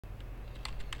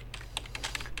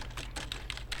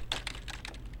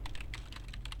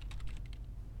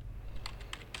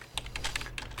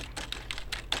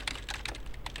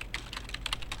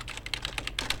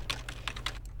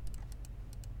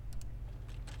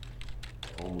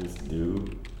Homeless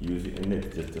do use the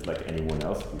internet just like anyone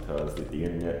else because the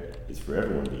internet is for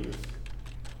everyone to use.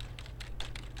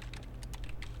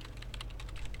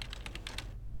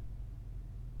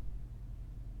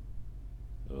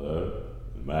 Hello,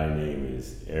 my name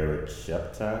is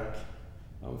Sheptock.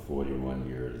 I'm 41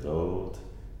 years old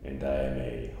and I am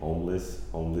a homeless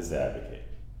advocate.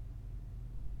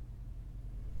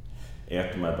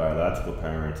 After my biological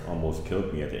parents almost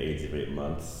killed me at the age of 8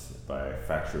 months by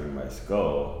fracturing my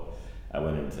skull, I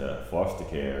went into foster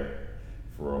care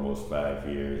for almost 5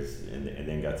 years and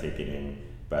then got taken in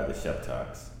by the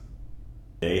Sheptocks.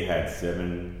 They had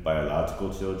 7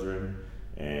 biological children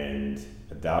and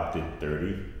adopted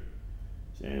 30.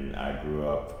 And I grew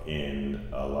up in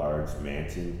a large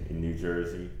mansion in New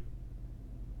Jersey.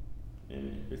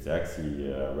 And it's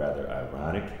actually rather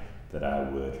ironic that I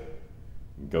would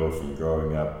go from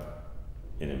growing up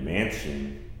in a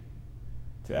mansion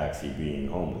to actually being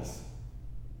homeless.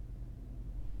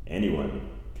 Anyone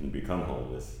can become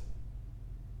homeless.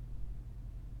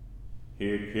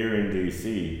 Here in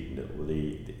DC,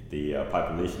 the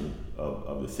population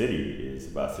of the city is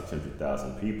about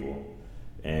 600,000 people,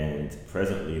 and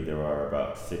presently there are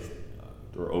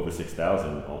over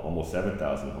 6,000, almost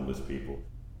 7,000 homeless people.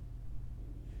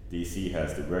 DC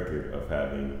has the record of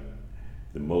having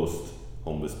the most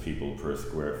homeless people per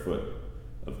square foot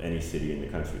of any city in the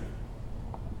country.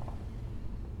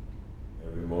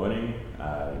 Every morning,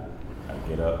 I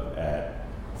get up at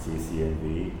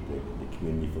CCNV, the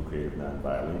Community for Creative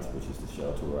Nonviolence, which is the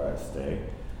shelter where I stay,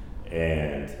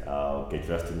 and I'll get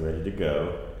dressed and ready to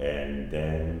go, and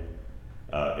then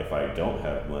if I don't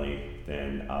have money,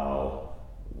 then I'll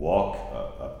walk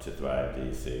up to Thrive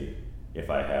DC.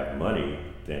 If I have money,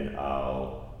 then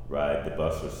I'll ride the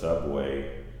bus or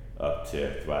subway up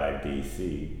to Thrive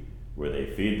DC, where they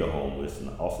feed the homeless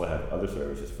and also have other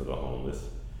services for the homeless.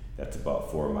 That's about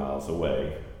 4 miles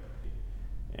away.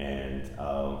 And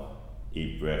I'll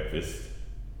eat breakfast,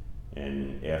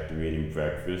 and after eating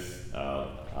breakfast,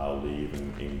 I'll leave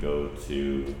and go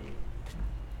to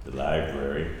the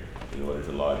library in order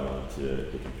to log on to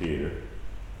the computer.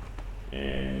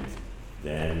 And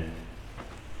then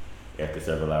after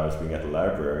several hours being at the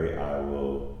library, I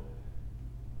will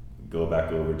go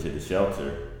back over to the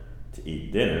shelter to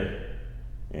eat dinner.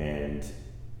 And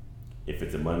if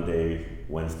it's a Monday,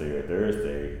 Wednesday, or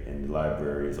Thursday and the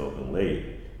library is open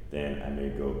late, then I may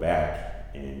go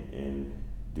back and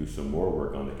do some more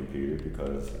work on the computer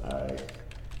because I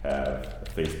have a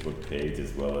Facebook page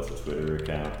as well as a Twitter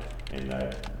account, and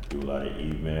I do a lot of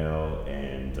email,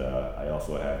 and I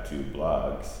also have 2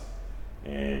 blogs.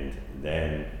 And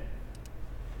then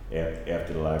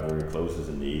after the library closes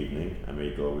in the evening, I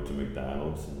may go over to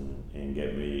McDonald's and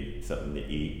get me something to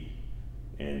eat,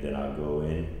 and then I'll go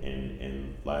in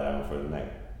and lie down for the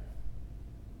night.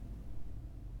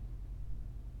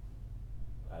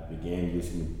 I began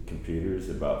using computers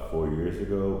about 4 years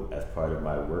ago as part of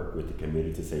my work with the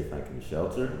Committee to Save Franklin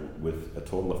Shelter. With a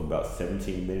total of about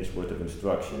 17 minutes worth of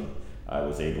instruction, I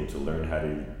was able to learn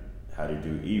how to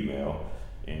do email,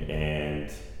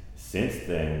 and since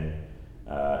then,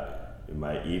 in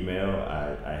my email,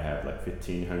 I have like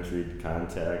 1,500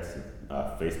 contacts.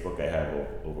 Facebook, I have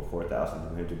over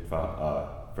 4,200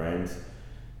 friends.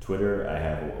 Twitter, I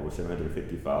have over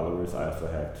 750 followers. I also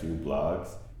have 2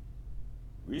 blogs.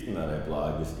 The reason that I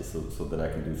blog is so that I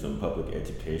can do some public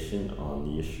education on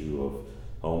the issue of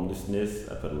homelessness.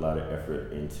 I put a lot of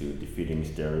effort into defeating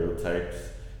stereotypes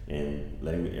and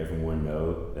letting everyone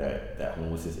know that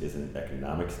homelessness is an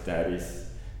economic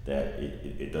status, that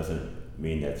it doesn't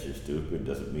mean that you're stupid, it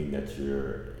doesn't mean that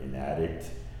you're an addict.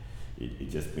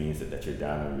 It just means that you're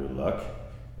down on your luck,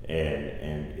 and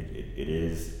it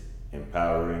is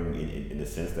empowering in the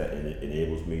sense that it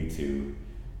enables me to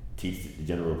teach the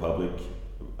general public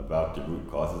about the root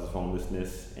causes of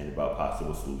homelessness and about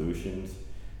possible solutions,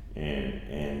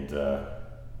 and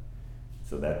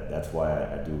so that's why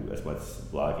I do as much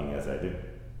blogging as I do.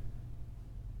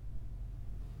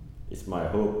 It's my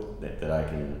hope that I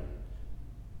can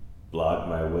blog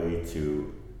my way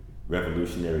to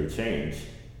revolutionary change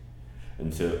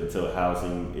until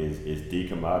housing is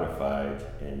decommodified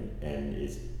and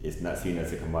is not seen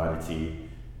as a commodity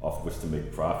off which to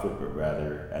make profit, but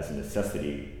rather as a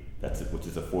necessity which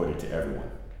is afforded to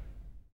everyone.